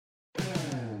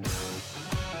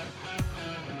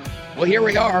Well, here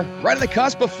we are, right on the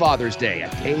cusp of Father's Day, a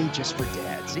day just for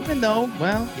dads. Even though,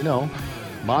 well, you know,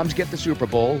 moms get the Super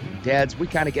Bowl, dads, we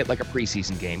kind of get like a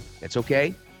preseason game. It's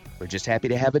okay. We're just happy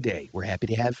to have a day. We're happy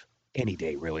to have any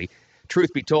day, really.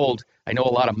 Truth be told, I know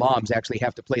a lot of moms actually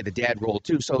have to play the dad role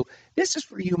too. So this is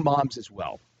for you moms as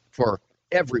well, for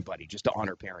everybody, just to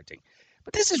honor parenting.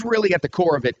 But this is really at the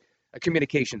core of it, a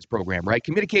communications program, right?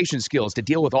 Communication skills to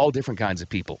deal with all different kinds of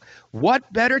people.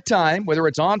 What better time, whether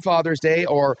it's on Father's Day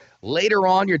or later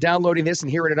on, you're downloading this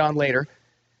and hearing it on later,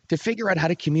 to figure out how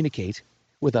to communicate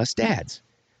with us dads,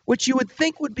 which you would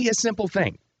think would be a simple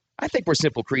thing. I think we're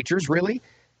simple creatures, really,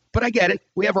 but I get it.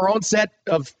 We have our own set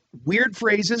of weird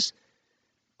phrases,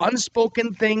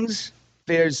 unspoken things.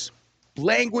 There's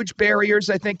language barriers,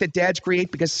 I think, that dads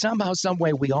create because somehow, some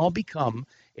way, we all become,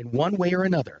 in one way or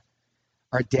another,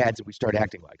 our dads and we start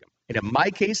acting like them. And in my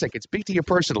case, I can speak to you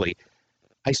personally,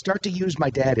 I start to use my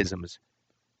dadisms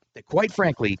that, quite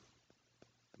frankly,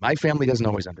 my family doesn't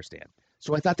always understand.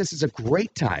 So I thought this is a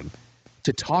great time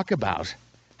to talk about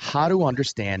how to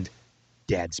understand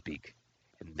dad speak.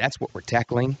 And that's what we're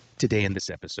tackling today in this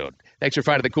episode. Thanks for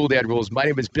finding the Cool Dad Rules. My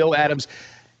name is Bill Adams.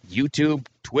 YouTube,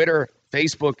 Twitter,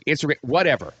 Facebook, Instagram,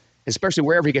 whatever. Especially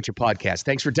wherever you get your podcast.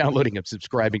 Thanks for downloading and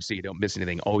subscribing so you don't miss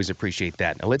anything. Always appreciate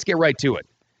that. Now let's get right to it.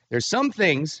 There's some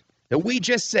things that we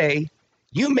just say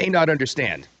you may not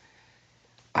understand.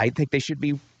 I think they should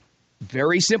be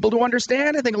very simple to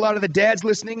understand. I think a lot of the dads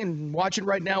listening and watching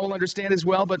right now will understand as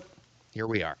well, but here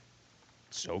we are.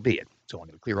 So be it. So I'm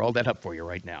going to clear all that up for you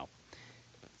right now.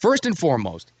 First and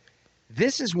foremost,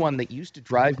 this is one that used to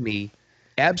drive me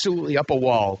absolutely up a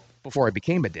wall before I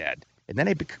became a dad. And then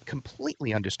I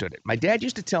completely understood it. My dad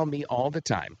used to tell me all the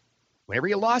time, whenever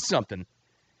you lost something,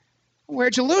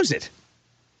 where'd you lose it?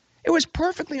 It was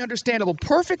perfectly understandable,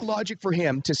 perfect logic for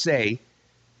him to say, what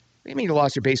do you mean you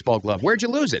lost your baseball glove? Where'd you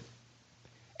lose it?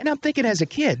 And I'm thinking as a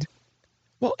kid,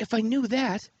 well, if I knew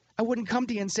that, I wouldn't come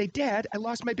to you and say, Dad, I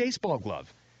lost my baseball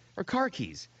glove or car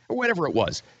keys or whatever it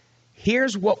was.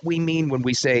 Here's what we mean when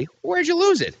we say, where'd you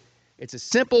lose it? It's a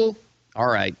simple, all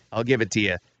right, I'll give it to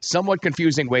you, somewhat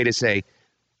confusing way to say,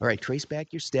 all right, trace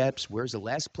back your steps. Where's the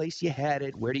last place you had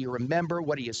it? Where do you remember?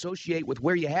 What do you associate with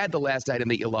where you had the last item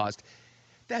that you lost?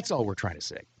 That's all we're trying to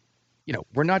say. You know,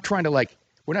 we're not trying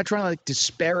to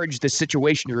disparage the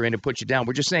situation you're in and put you down.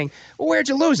 We're just saying, well, where'd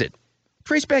you lose it?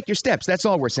 Trace back your steps. That's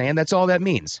all we're saying. That's all that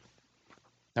means.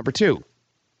 Number two,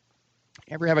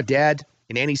 ever have a dad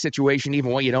in any situation,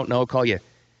 even one you don't know, call you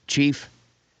chief,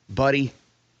 buddy,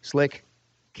 slick,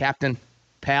 captain,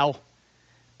 pal?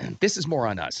 This is more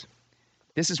on us.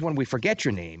 This is when we forget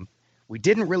your name. We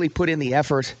didn't really put in the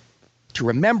effort to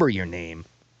remember your name.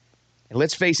 And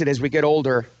let's face it, as we get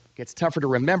older, it gets tougher to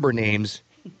remember names.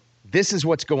 This is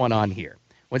what's going on here.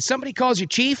 When somebody calls you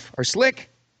chief or slick,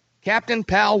 captain,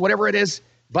 pal, whatever it is,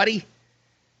 buddy,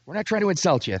 we're not trying to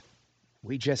insult you.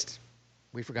 We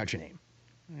forgot your name.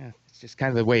 Yeah, it's just kind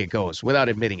of the way it goes without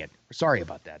admitting it. We're sorry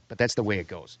about that, but that's the way it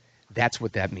goes. That's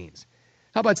what that means.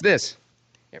 How about this?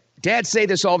 Dads say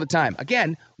this all the time.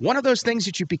 Again, one of those things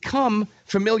that you become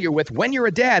familiar with when you're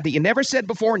a dad that you never said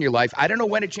before in your life. I don't know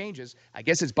when it changes. I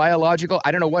guess it's biological.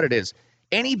 I don't know what it is.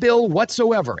 Any bill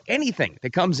whatsoever, anything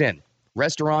that comes in,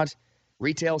 restaurant,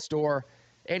 retail store,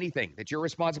 anything that you're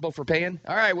responsible for paying,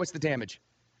 all right, what's the damage?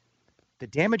 The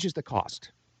damage is the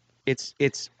cost. It's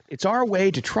our way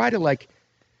to try to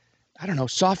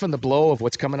soften the blow of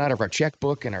what's coming out of our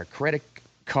checkbook and our credit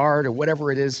card or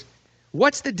whatever it is.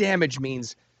 What's the damage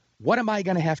means, what am I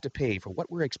going to have to pay for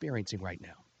what we're experiencing right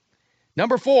now?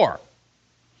 Number 4,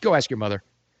 go ask your mother.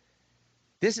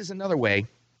 This is another way,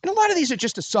 and a lot of these are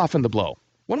just to soften the blow.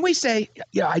 When we say,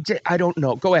 I don't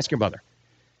know, go ask your mother.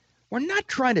 We're not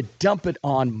trying to dump it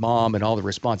on mom and all the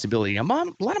responsibility. Now,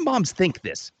 a lot of moms think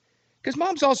this, because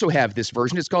moms also have this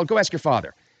version. It's called go ask your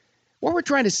father. What we're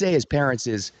trying to say as parents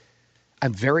is,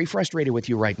 I'm very frustrated with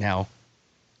you right now.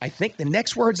 I think the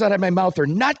next words out of my mouth are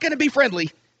not going to be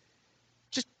friendly.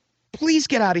 Just please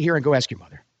get out of here and go ask your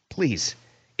mother. Please.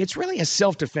 It's really a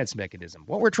self-defense mechanism.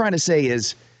 What we're trying to say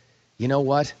is, you know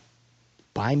what?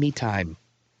 Buy me time.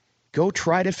 Go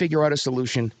try to figure out a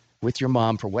solution with your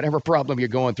mom for whatever problem you're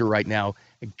going through right now.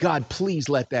 And God, please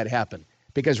let that happen.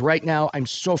 Because right now, I'm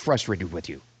so frustrated with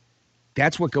you.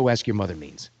 That's what go ask your mother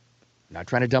means. I'm not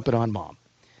trying to dump it on mom.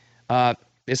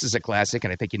 This is a classic,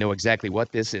 and I think you know exactly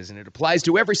what this is, and it applies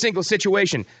to every single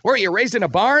situation. Were you raised in a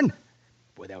barn?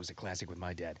 Boy, that was a classic with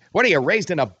my dad. What are you,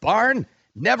 raised in a barn?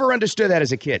 Never understood that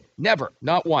as a kid. Never.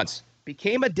 Not once.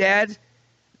 Became a dad,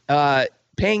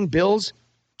 paying bills,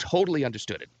 totally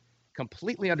understood it.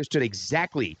 Completely understood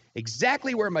exactly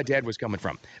where my dad was coming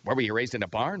from. Where were you raised in a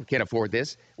barn? Can't afford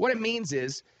this. What it means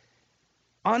is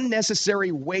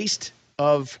unnecessary waste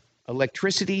of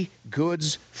electricity,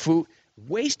 goods, food,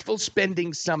 wasteful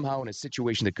spending somehow in a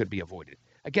situation that could be avoided.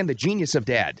 Again, the genius of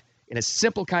dad, in a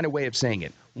simple kind of way of saying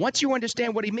it. Once you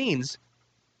understand what he means,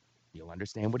 you'll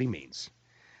understand what he means.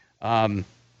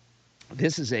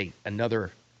 This is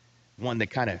another one that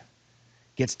kind of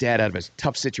gets dad out of a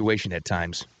tough situation at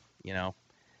times. You know,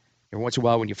 every once in a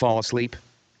while when you fall asleep,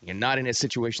 you're not in a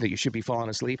situation that you should be falling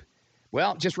asleep.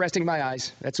 Well, just resting my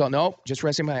eyes. That's all. No, just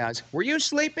resting my eyes. Were you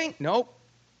sleeping? Nope.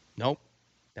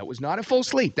 That was not a full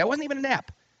sleep. That wasn't even a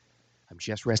nap. I'm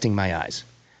just resting my eyes.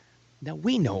 Now,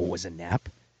 we know it was a nap.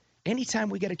 Anytime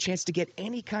we get a chance to get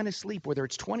any kind of sleep, whether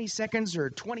it's 20 seconds or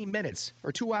 20 minutes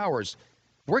or 2 hours,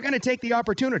 we're going to take the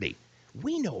opportunity.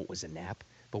 We know it was a nap,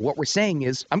 but what we're saying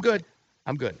is, I'm good.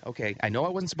 Okay, I know I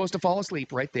wasn't supposed to fall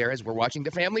asleep right there as we're watching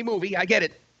the family movie. I get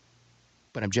it.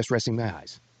 But I'm just resting my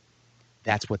eyes.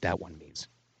 That's what that one means.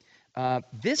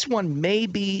 This one may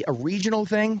be a regional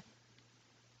thing,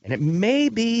 and it may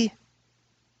be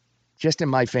just in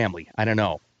my family. I don't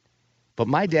know. But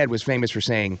my dad was famous for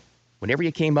saying, whenever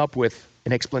you came up with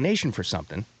an explanation for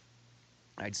something,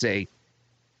 I'd say,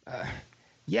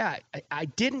 yeah, I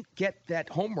didn't get that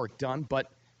homework done, but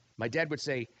my dad would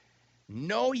say,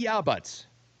 no yeah buts.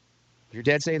 Your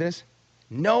dad say this?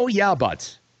 No yeah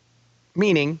buts.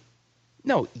 Meaning,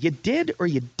 no, you did or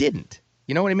you didn't.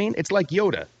 You know what I mean? It's like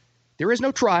Yoda. There is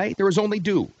no try, there is only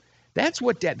do. That's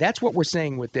what we're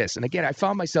saying with this. And again, I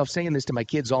found myself saying this to my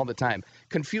kids all the time.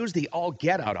 Confuse the all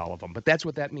get out, all of them, but that's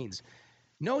what that means.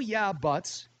 No yeah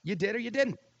buts. You did or you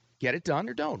didn't. Get it done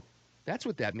or don't. That's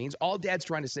what that means. All dad's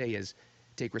trying to say is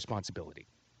take responsibility.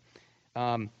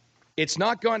 It's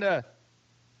not going to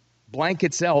blank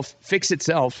itself, fix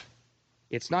itself.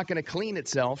 It's not going to clean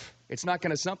itself. It's not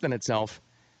going to something itself.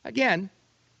 Again,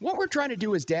 what we're trying to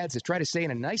do as dads is try to say in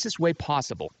the nicest way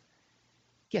possible,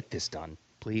 get this done,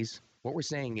 please. What we're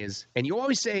saying is, and you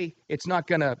always say it's not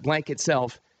going to blank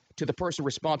itself to the person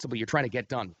responsible you're trying to get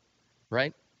done,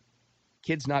 right?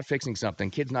 Kid's not fixing something.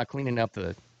 Kid's not cleaning up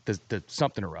the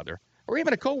something or other. Or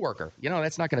even a coworker. You know,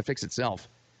 that's not going to fix itself.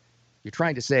 You're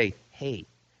trying to say, hey,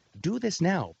 do this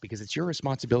now because it's your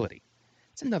responsibility.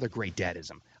 It's another great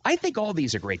dadism. I think all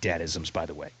these are great dadisms, by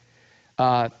the way.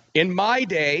 In my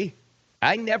day,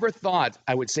 I never thought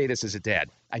I would say this as a dad.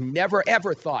 I never,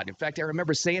 ever thought. In fact, I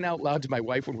remember saying out loud to my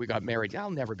wife when we got married,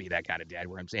 I'll never be that kind of dad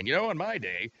where I'm saying, in my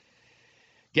day,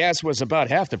 gas was about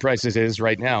half the price it is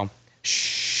right now.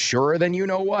 Sure, then you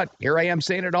know what? Here I am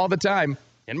saying it all the time.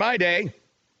 In my day,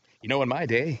 in my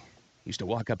day, I used to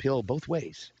walk uphill both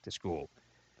ways to school.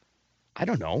 I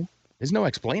don't know. There's no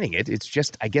explaining it. It's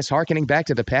just, I guess, hearkening back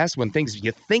to the past when things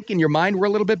you think in your mind were a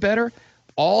little bit better.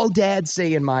 All dads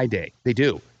say in my day. They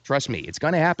do. Trust me, it's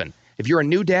going to happen. If you're a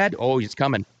new dad, oh, it's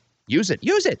coming. Use it.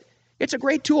 It's a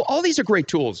great tool. All these are great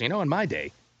tools, in my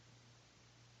day.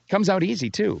 Comes out easy,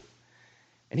 too.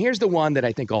 And here's the one that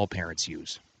I think all parents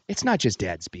use. It's not just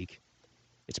dad speak.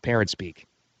 It's parent speak.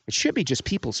 It should be just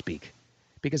people speak.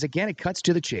 Because, again, it cuts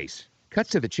to the chase.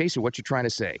 Cuts to the chase of what you're trying to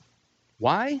say.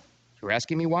 Why? You're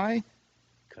asking me why?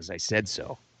 Because I said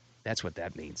so. That's what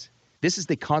that means. This is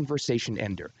the conversation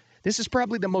ender. This is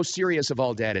probably the most serious of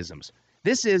all dadisms.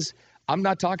 This is, I'm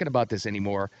not talking about this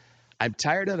anymore. I'm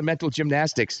tired of the mental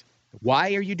gymnastics.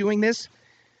 Why are you doing this?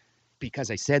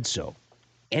 Because I said so.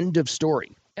 End of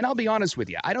story. And I'll be honest with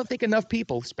you, I don't think enough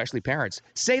people, especially parents,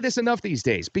 say this enough these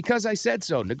days. Because I said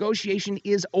so. Negotiation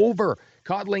is over.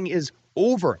 Coddling is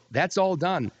over. That's all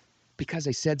done. Because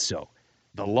I said so.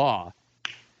 The law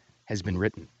has been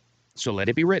written. So let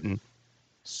it be written.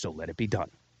 So let it be done.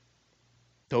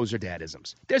 Those are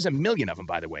dadisms. There's a million of them,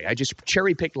 by the way. I just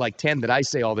cherry-picked like 10 that I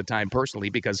say all the time personally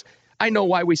because I know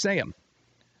why we say them.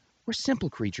 We're simple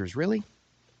creatures, really.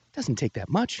 Doesn't take that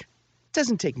much.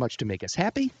 Doesn't take much to make us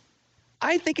happy.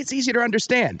 I think it's easy to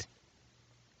understand.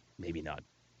 Maybe not.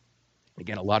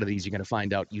 Again, a lot of these you're going to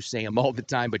find out you say them all the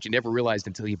time, but you never realized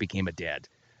until you became a dad.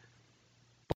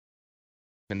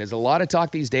 And there's a lot of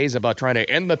talk these days about trying to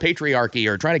end the patriarchy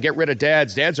or trying to get rid of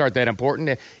dads. Dads aren't that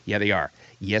important. Yeah, they are.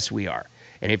 Yes, we are.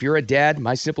 And if you're a dad,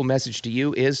 my simple message to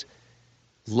you is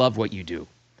love what you do.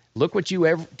 Look what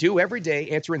you do every day,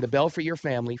 answering the bell for your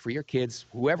family, for your kids,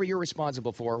 whoever you're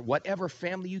responsible for, whatever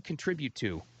family you contribute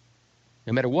to,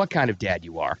 no matter what kind of dad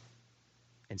you are,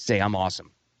 and say, I'm awesome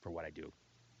for what I do.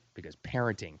 Because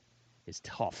parenting is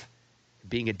tough.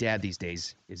 Being a dad these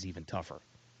days is even tougher.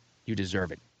 You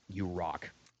deserve it. You rock.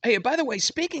 Hey, by the way,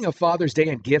 speaking of Father's Day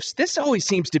and gifts, this always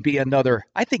seems to be another,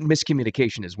 I think,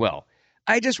 miscommunication as well.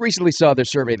 I just recently saw the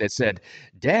survey that said,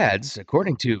 dads,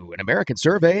 according to an American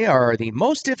survey, are the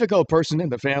most difficult person in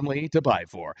the family to buy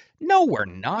for. No, we're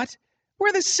not.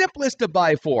 We're the simplest to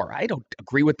buy for. I don't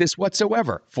agree with this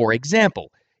whatsoever. For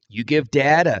example, you give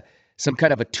dad some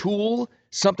kind of a tool,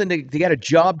 something to get a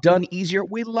job done easier.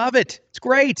 We love it. It's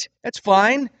great. That's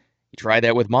fine. You try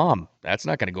that with mom. That's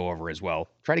not going to go over as well.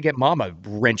 Try to get mom a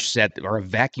wrench set or a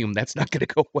vacuum. That's not going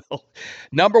to go well.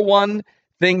 Number one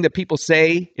thing that people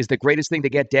say is the greatest thing to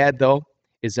get dad, though,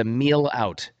 is a meal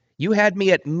out. You had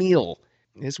me at meal.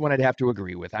 This one I'd have to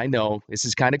agree with. I know this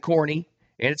is kind of corny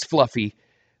and it's fluffy,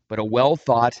 but a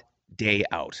well-thought day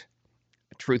out.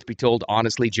 Truth be told,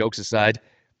 honestly, jokes aside,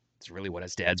 it's really what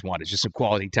us dads want. It's just some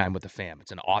quality time with the fam.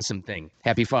 It's an awesome thing.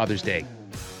 Happy Father's Day.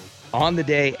 On the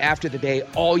day, after the day,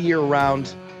 all year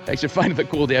round. Thanks for finding the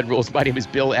Cool Dad Rules. My name is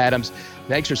Bill Adams.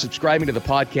 Thanks for subscribing to the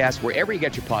podcast. Wherever you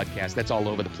get your podcast, that's all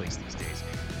over the place these days.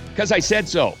 Because I said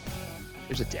so.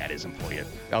 There's a dadism for you.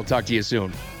 I'll talk to you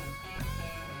soon.